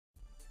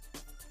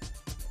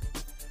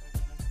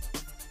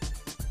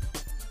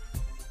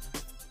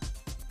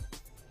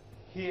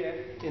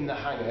Here in the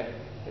hangar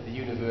at the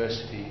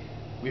university,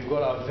 we've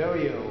got our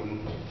very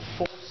own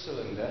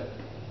 4-cylinder,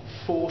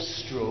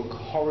 4-stroke,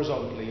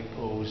 horizontally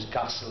opposed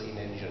gasoline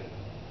engine.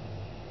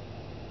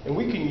 And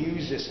we can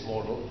use this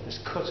model, this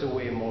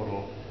cutaway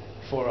model,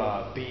 for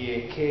our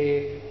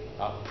BAK,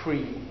 our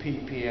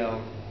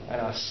pre-PPL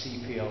and our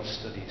CPL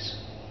studies.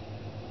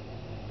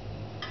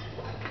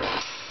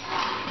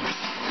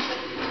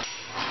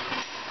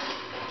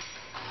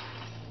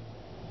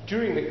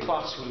 During the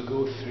class we'll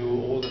go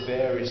through all the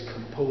various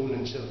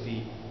components of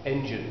the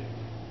engine,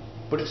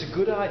 but it's a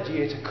good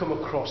idea to come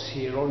across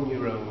here on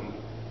your own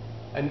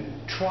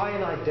and try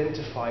and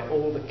identify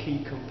all the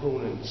key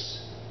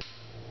components.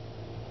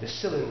 The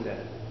cylinder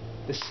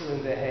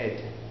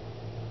head,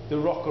 the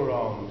rocker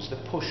arms, the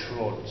push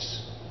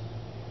rods,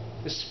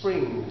 the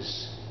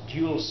springs,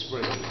 dual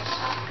springs.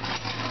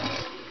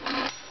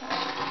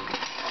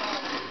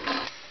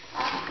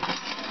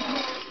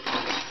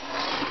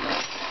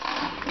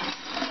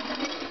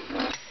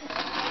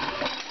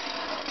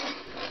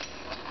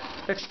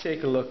 Let's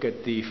take a look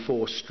at the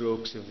 4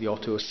 strokes of the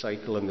Otto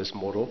cycle in this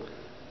model.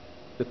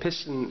 The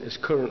piston is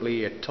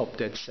currently at top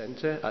dead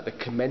center at the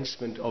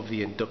commencement of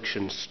the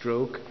induction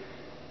stroke.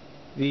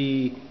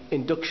 The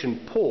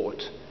induction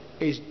port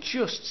is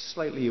just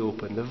slightly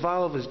open. The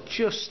valve is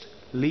just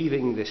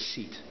leaving the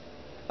seat,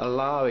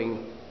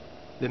 allowing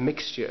the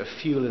mixture of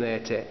fuel and air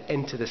to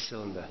enter the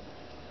cylinder.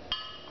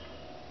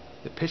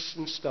 The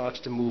piston starts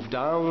to move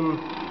down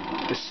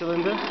the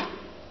cylinder.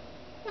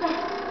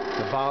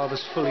 The valve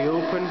is fully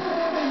open,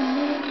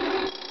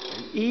 and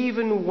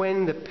even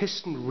when the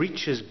piston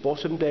reaches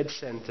bottom dead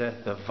center,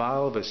 the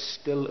valve is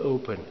still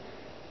open.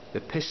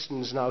 The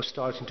piston is now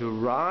starting to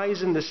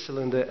rise in the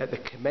cylinder at the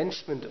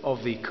commencement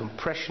of the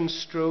compression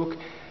stroke,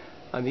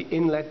 and the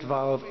inlet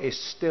valve is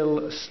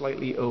still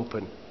slightly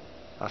open.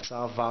 That's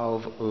our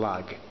valve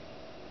lag.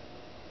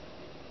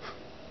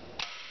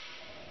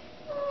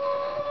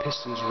 The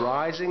piston's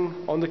rising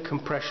on the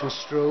compression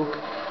stroke.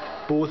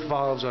 Both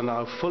valves are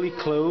now fully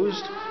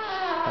closed.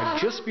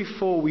 And just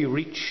before we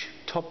reach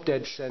top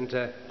dead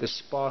center, the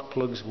spark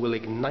plugs will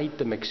ignite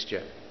the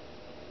mixture.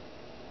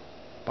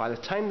 By the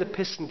time the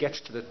piston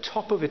gets to the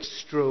top of its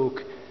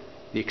stroke,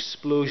 the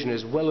explosion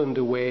is well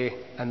underway,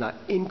 and that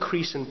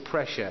increase in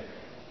pressure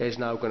is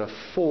now going to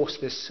force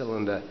this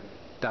cylinder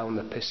down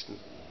the piston.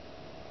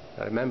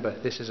 Now remember,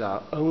 this is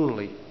our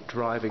only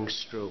driving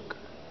stroke.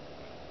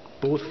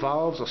 Both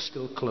valves are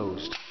still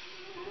closed.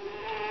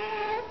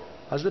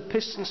 As the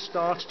piston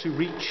starts to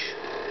reach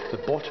the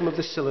bottom of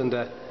the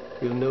cylinder,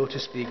 you'll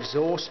notice the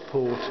exhaust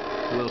port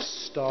will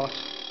start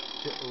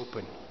to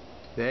open.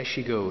 There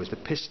she goes. The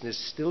piston is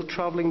still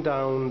travelling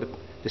down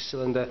the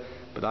cylinder,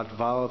 but that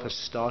valve has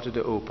started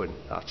to open.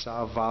 That's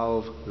our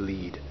valve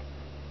lead.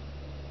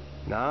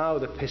 Now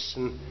the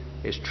piston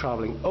is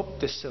travelling up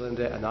the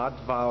cylinder, and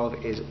that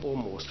valve is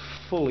almost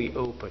fully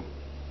open.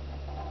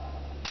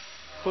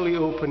 Fully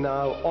open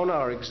now on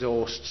our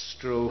exhaust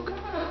stroke,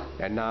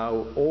 and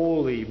now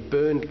all the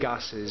burned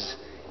gases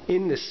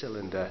in the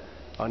cylinder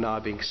are now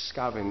being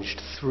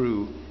scavenged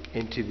through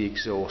into the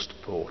exhaust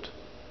port.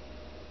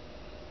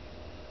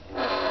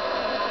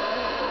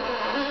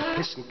 The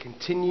piston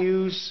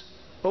continues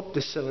up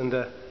the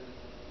cylinder,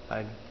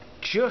 and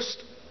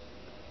just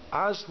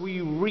as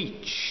we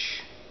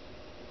reach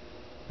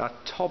that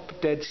top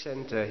dead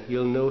center,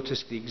 you'll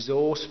notice the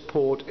exhaust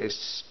port is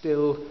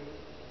still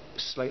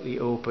slightly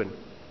open.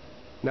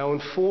 Now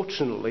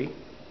unfortunately,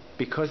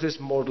 because this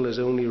model is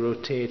only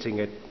rotating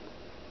at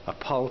a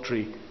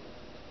paltry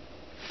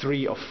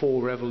 3 or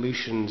 4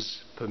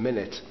 revolutions per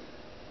minute,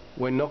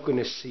 we're not going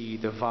to see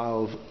the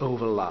valve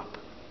overlap.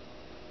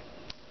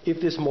 If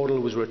this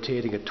model was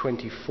rotating at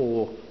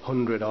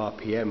 2400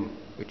 RPM,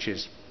 which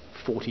is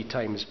 40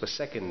 times per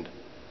second,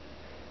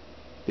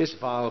 this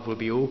valve will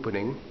be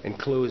opening and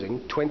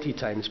closing 20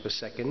 times per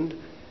second,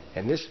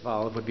 and this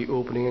valve would be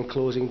opening and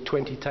closing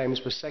 20 times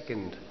per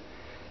second.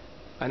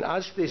 And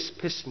as this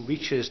piston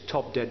reaches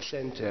top dead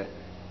center,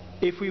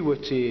 if we were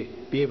to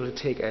be able to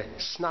take a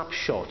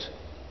snapshot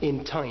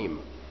in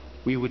time,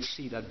 we would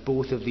see that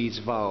both of these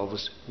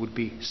valves would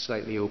be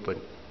slightly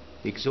open.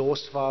 The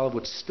exhaust valve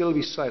would still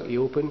be slightly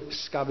open,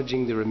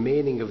 scavenging the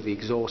remaining of the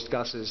exhaust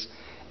gases,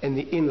 and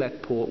the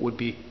inlet port would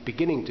be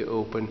beginning to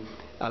open,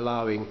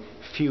 allowing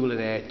fuel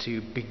and air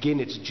to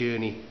begin its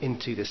journey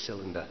into the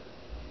cylinder.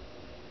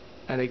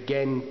 And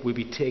again, we'll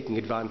be taking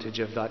advantage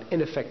of that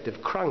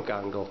ineffective crank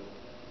angle.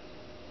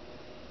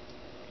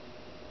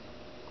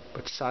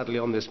 But sadly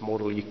on this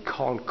model you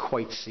can't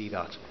quite see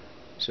that.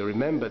 So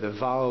remember, the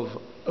valve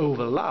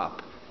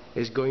overlap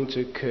is going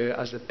to occur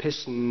as the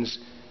piston's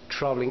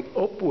travelling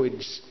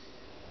upwards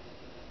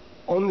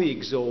on the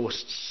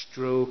exhaust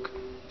stroke.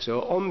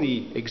 So on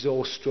the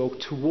exhaust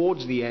stroke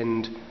towards the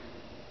end,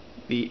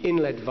 the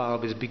inlet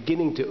valve is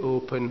beginning to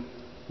open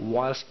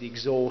whilst the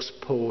exhaust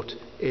port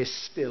is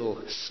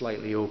still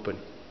slightly open.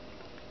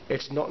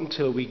 It's not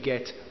until we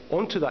get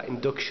onto that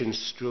induction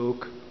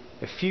stroke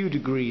a few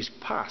degrees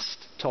past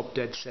top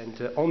dead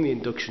center on the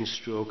induction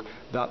stroke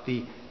that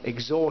the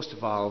exhaust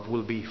valve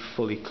will be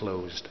fully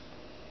closed.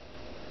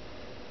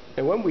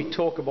 And when we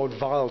talk about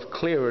valve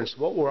clearance,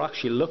 what we're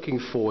actually looking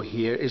for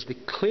here is the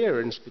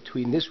clearance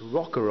between this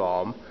rocker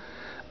arm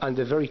and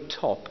the very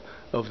top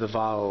of the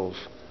valve.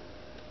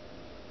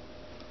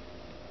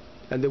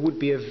 And there would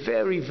be a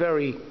very,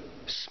 very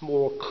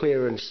small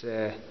clearance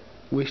there,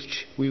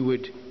 which we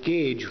would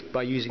gauge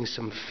by using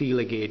some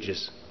feeler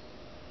gauges.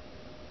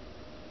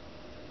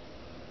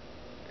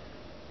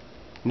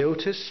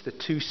 Notice the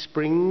two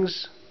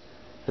springs,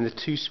 and the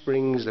two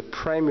springs, the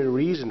primary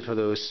reason for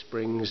those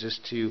springs is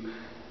to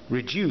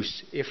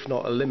reduce, if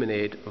not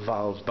eliminate,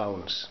 valve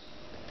bounce.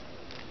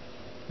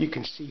 You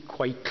can see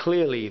quite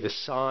clearly the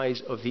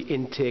size of the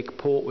intake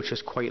port, which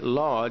is quite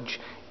large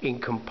in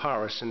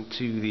comparison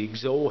to the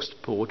exhaust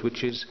port,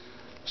 which is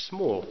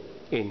small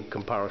in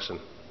comparison.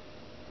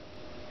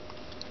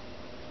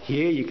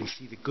 Here you can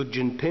see the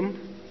gudgeon pin,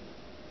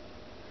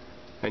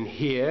 and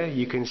here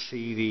you can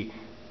see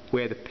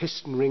where the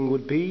piston ring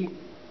would be,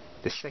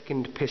 the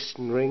second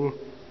piston ring,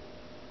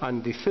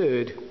 and the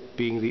third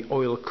being the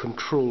oil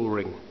control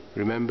ring.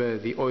 Remember,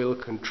 the oil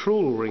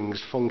control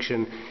ring's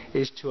function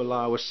is to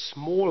allow a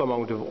small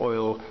amount of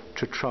oil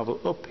to travel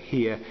up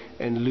here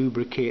and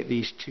lubricate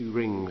these two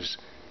rings.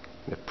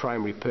 The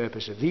primary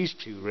purpose of these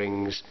two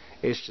rings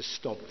is to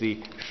stop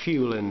the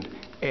fuel and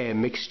air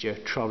mixture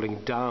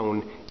travelling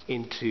down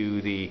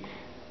into the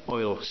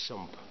oil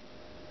sump.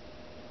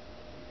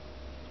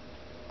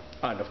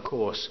 And of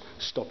course,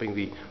 stopping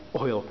the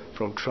oil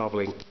from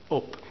travelling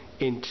up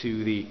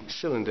into the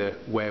cylinder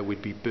where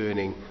we'd be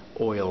burning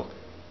oil.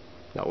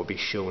 That would be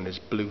shown as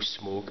blue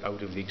smoke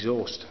out of the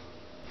exhaust.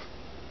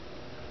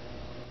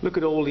 Look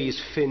at all these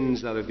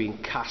fins that have been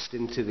cast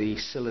into the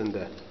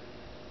cylinder.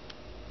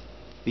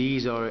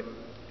 These are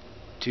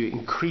to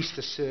increase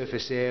the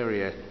surface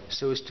area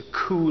so as to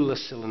cool the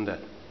cylinder.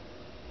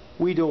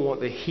 We don't want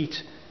the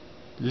heat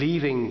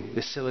leaving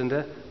the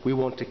cylinder. We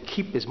want to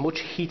keep as much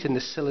heat in the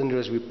cylinder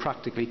as we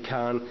practically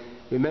can.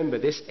 Remember,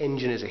 this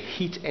engine is a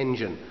heat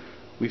engine.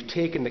 We've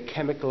taken the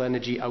chemical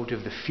energy out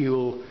of the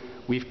fuel,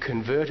 we've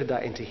converted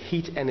that into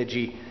heat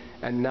energy,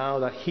 and now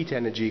that heat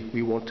energy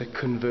we want to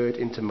convert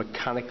into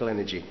mechanical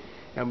energy.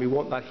 And we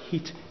want that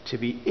heat to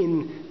be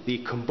in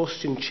the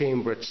combustion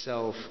chamber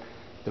itself.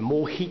 The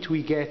more heat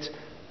we get,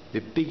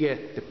 the bigger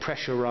the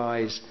pressure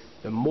rise,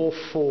 the more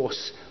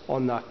force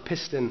on that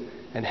piston,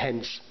 and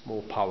hence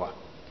more power.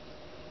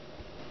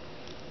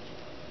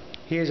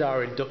 Here's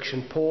our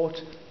induction port.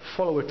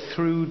 Follow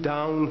it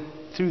down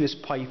through this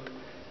pipe,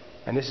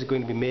 and this is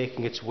going to be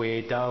making its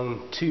way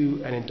down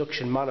to an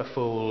induction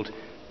manifold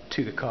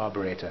to the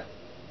carburetor.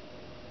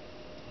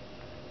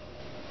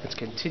 Let's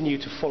continue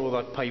to follow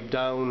that pipe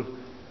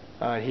down,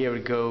 and here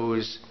it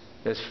goes.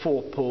 There's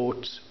 4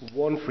 ports,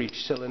 one for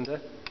each cylinder.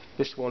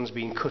 This one's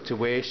been cut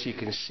away so you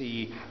can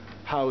see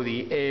how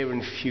the air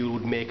and fuel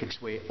would make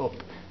its way up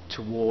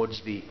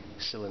towards the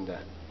cylinder.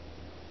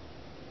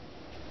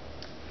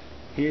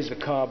 Here's the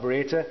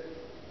carburetor.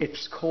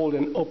 It's called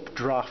an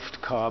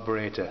updraft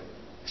carburetor.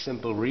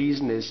 Simple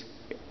reason is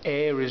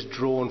air is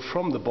drawn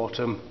from the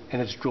bottom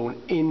and it's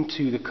drawn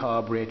into the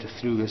carburetor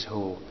through this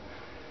hole.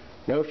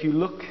 Now if you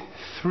look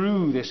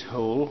through this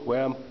hole,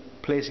 where I'm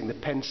placing the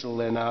pencil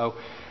there now,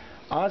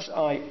 as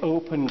I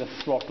open the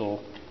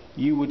throttle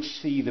you would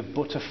see the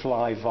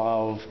butterfly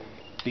valve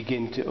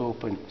begin to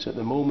open. So at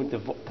the moment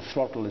the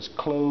throttle is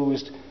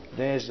closed,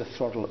 there's the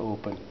throttle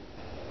open.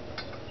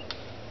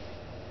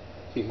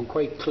 You can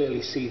quite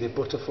clearly see the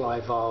butterfly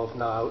valve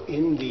now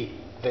in the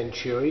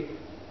Venturi.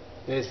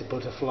 There's the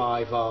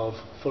butterfly valve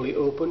fully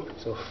open,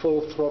 so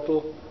full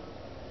throttle,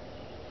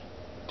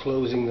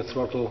 closing the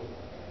throttle,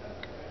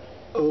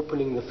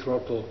 opening the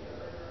throttle,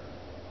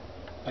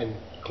 and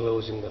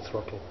closing the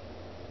throttle.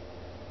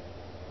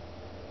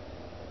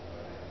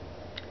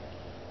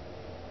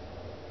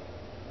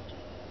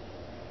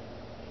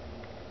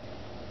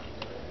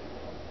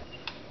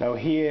 Now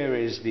here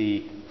is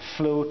the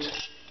float.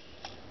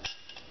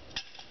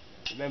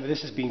 Remember,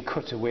 this has been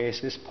cut away,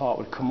 so this part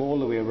would come all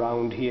the way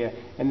around here,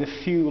 and the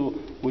fuel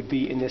would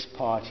be in this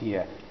part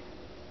here.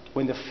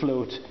 When the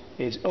float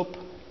is up,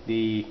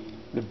 the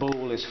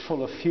bowl is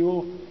full of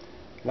fuel,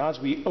 and as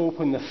we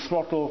open the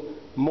throttle,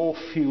 more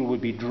fuel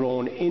would be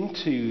drawn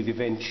into the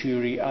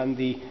Venturi, and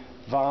the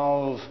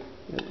valve,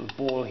 the little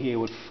ball here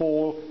would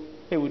fall.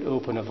 It would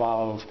open a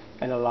valve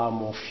and allow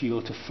more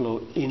fuel to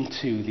flow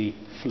into the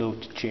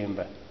float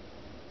chamber.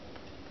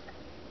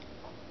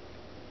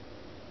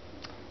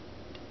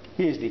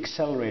 Here's the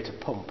accelerator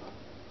pump.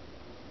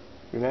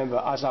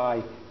 Remember, as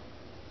I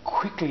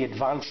quickly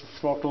advance the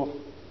throttle,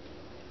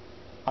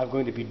 I'm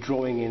going to be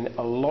drawing in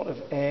a lot of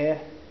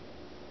air.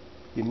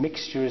 The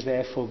mixture is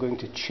therefore going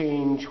to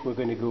change. We're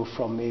going to go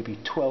from maybe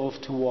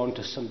 12 to 1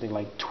 to something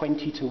like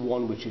 20 to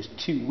 1, which is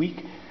too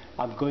weak.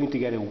 I'm going to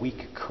get a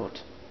weak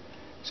cut.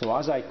 So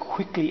as I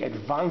quickly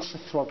advance the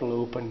throttle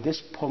open,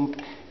 this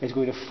pump is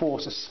going to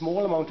force a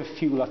small amount of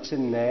fuel that's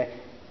in there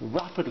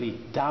rapidly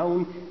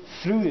down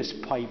through this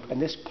pipe,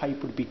 and this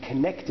pipe would be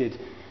connected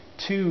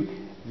to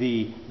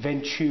the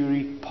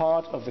venturi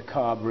part of the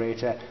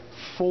carburetor,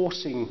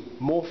 forcing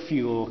more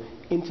fuel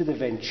into the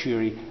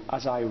venturi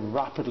as I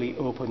rapidly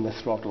open the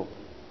throttle.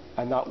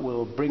 And that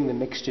will bring the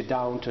mixture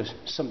down to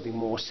something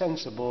more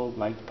sensible,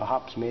 like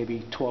perhaps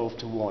maybe 12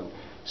 to 1.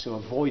 So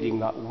avoiding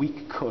that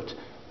weak cut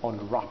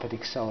on rapid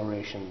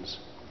accelerations.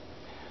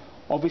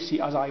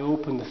 Obviously, as I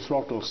open the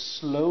throttle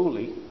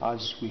slowly,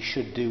 as we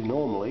should do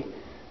normally,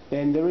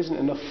 then there isn't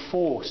enough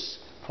force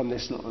from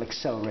this little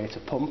accelerator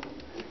pump.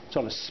 It's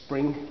on a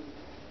spring,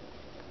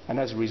 and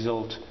as a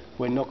result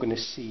we're not going to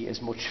see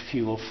as much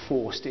fuel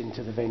forced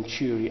into the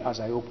venturi as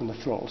I open the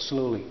throttle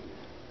slowly.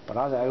 But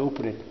as I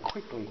open it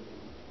quickly,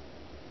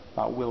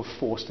 that will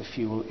force the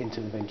fuel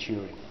into the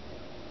venturi.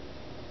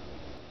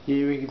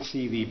 Here we can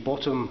see the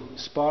bottom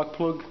spark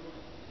plug.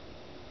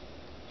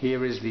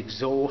 Here is the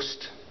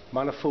exhaust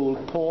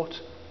manifold port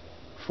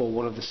for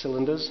one of the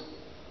cylinders.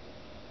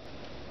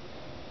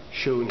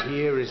 Shown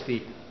here is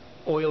the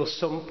oil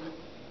sump.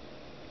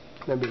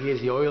 Remember, here's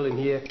the oil in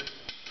here.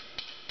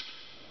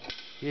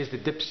 Here's the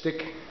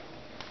dipstick.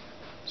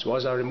 So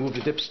as I remove the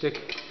dipstick,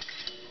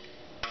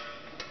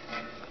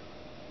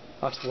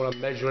 that's what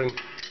I'm measuring.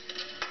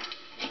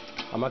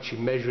 I'm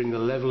actually measuring the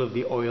level of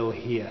the oil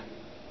here.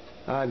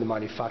 And the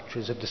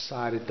manufacturers have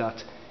decided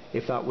that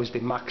if that was the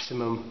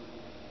maximum,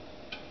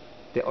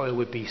 the oil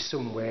would be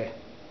somewhere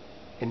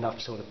in that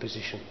sort of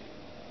position.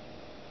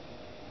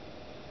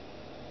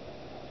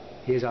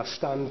 Here's our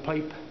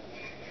standpipe.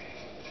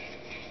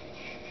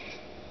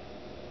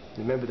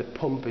 Remember, the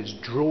pump is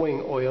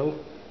drawing oil.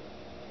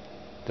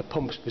 The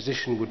pump's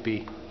position would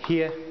be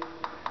here,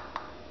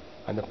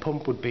 and the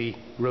pump would be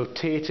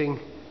rotating,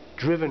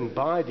 driven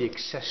by the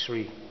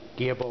accessory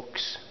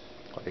gearbox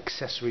or the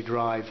accessory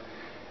drive,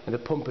 and the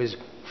pump is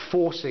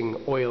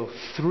forcing oil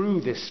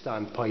through this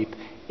standpipe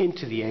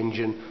into the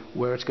engine,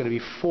 where it's going to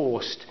be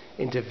forced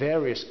into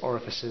various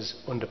orifices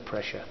under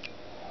pressure.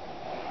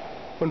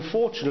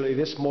 Unfortunately,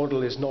 this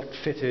model is not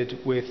fitted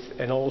with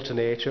an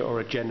alternator or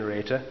a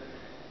generator,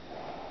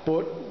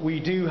 but we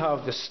do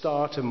have the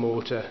starter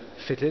motor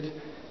fitted,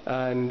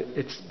 and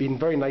it's been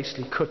very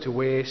nicely cut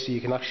away so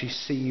you can actually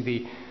see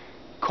the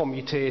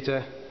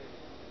commutator,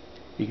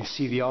 you can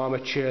see the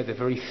armature, the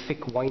very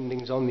thick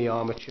windings on the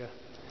armature,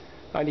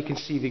 and you can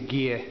see the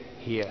gear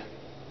here.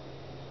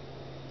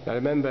 Now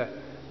remember,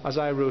 as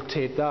I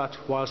rotate that,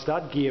 whilst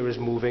that gear is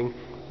moving,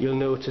 you'll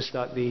notice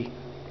that the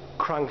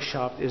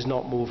crankshaft is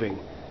not moving,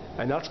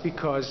 and that's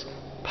because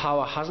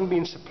power hasn't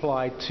been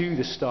supplied to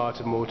the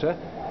starter motor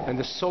and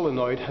the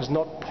solenoid has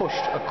not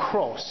pushed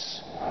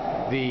across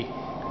the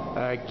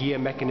gear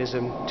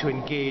mechanism to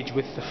engage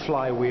with the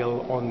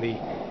flywheel on the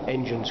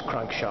engine's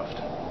crankshaft.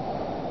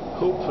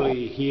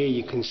 Hopefully here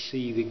you can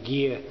see the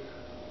gear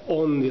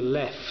on the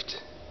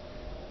left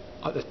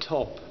at the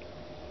top.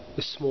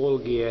 The small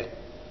gear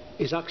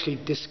is actually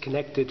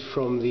disconnected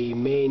from the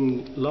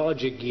main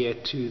larger gear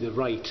to the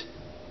right.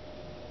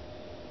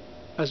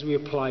 As we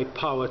apply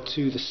power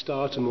to the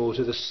starter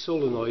motor, the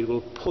solenoid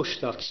will push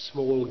that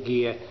small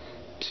gear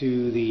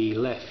to the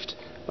left,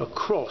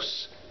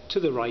 across to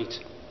the right,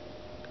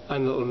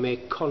 and it will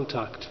make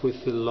contact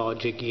with the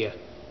larger gear.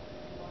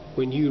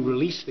 When you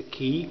release the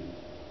key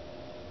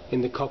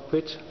in the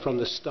cockpit from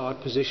the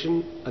start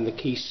position and the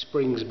key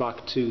springs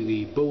back to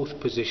the both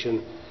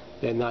position,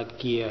 then that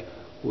gear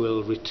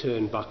will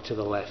return back to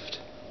the left.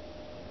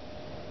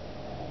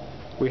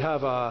 We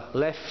have our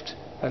left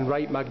and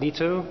right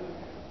magneto.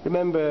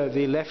 Remember,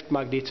 the left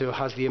magneto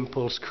has the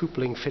impulse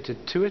coupling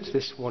fitted to it.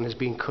 This one has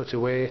been cut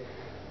away.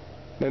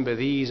 Remember,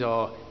 these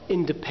are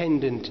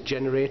independent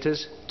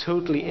generators,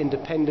 totally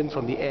independent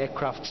from the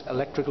aircraft's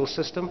electrical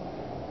system.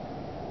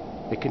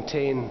 They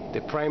contain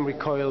the primary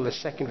coil, the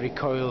secondary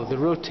coil, the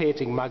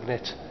rotating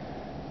magnet,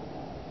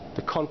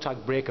 the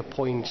contact breaker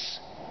points,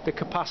 the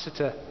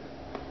capacitor,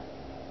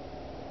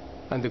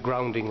 and the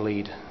grounding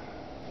lead.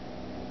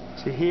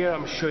 So here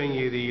I'm showing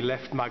you the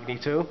left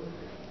magneto,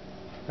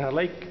 and I'd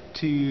like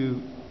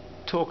to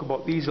talk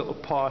about these little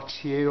parts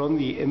here on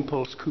the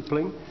impulse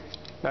coupling.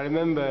 Now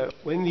remember,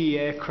 when the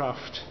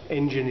aircraft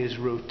engine is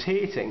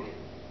rotating,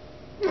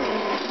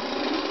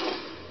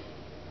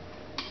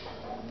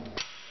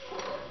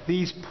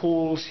 these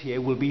poles here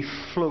will be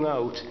flung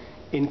out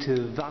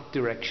into that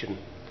direction,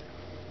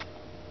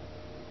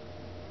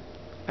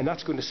 and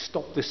that's going to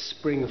stop the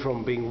spring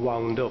from being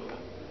wound up.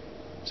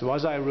 So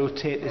as I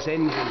rotate this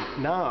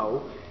engine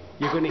now,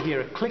 you're going to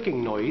hear a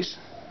clicking noise,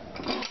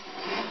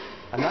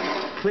 and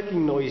that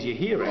clicking noise you're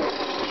hearing,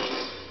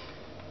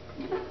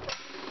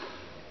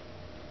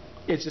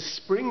 it's a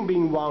spring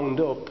being wound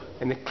up,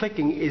 and the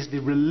clicking is the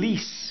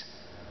release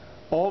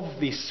of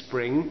the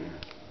spring,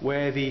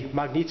 where the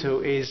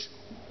magneto is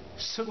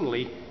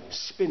suddenly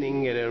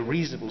spinning at a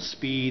reasonable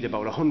speed,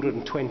 about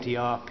 120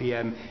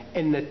 RPM,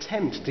 in an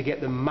attempt to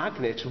get the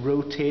magnet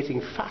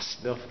rotating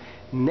fast enough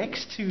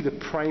next to the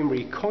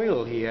primary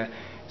coil here,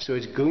 so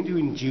it's going to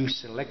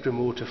induce an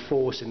electromotive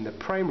force in the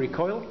primary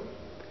coil,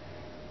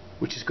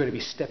 which is going to be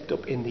stepped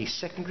up in the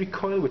secondary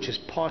coil, which is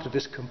part of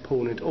this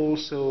component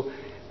also,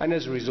 and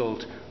as a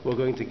result we're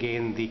going to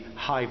gain the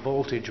high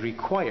voltage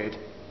required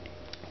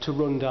to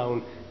run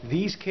down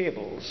these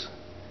cables,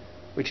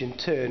 which in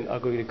turn are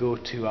going to go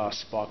to our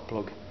spark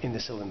plug in the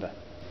cylinder.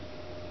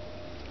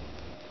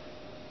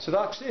 So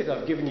that's it.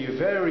 I've given you a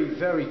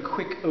very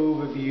quick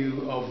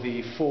overview of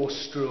the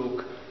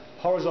 4-stroke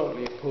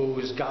horizontally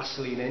opposed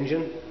gasoline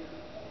engine.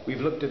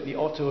 We've looked at the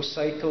Otto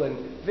cycle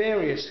and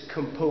various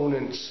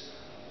components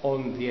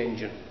on the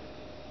engine.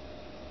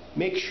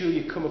 Make sure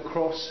you come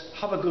across,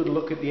 have a good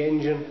look at the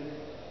engine,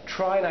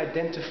 try and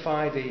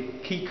identify the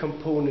key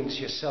components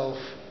yourself,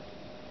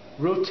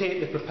 rotate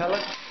the propeller,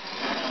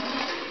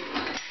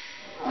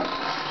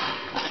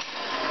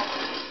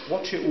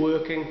 watch it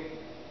working,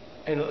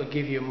 and it'll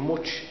give you a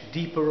much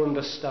deeper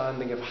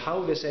understanding of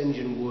how this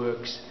engine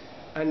works,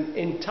 and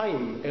in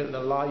time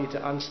it'll allow you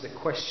to answer the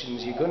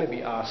questions you're going to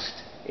be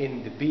asked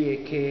in the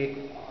BAK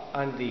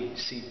and the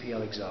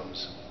CPL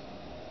exams.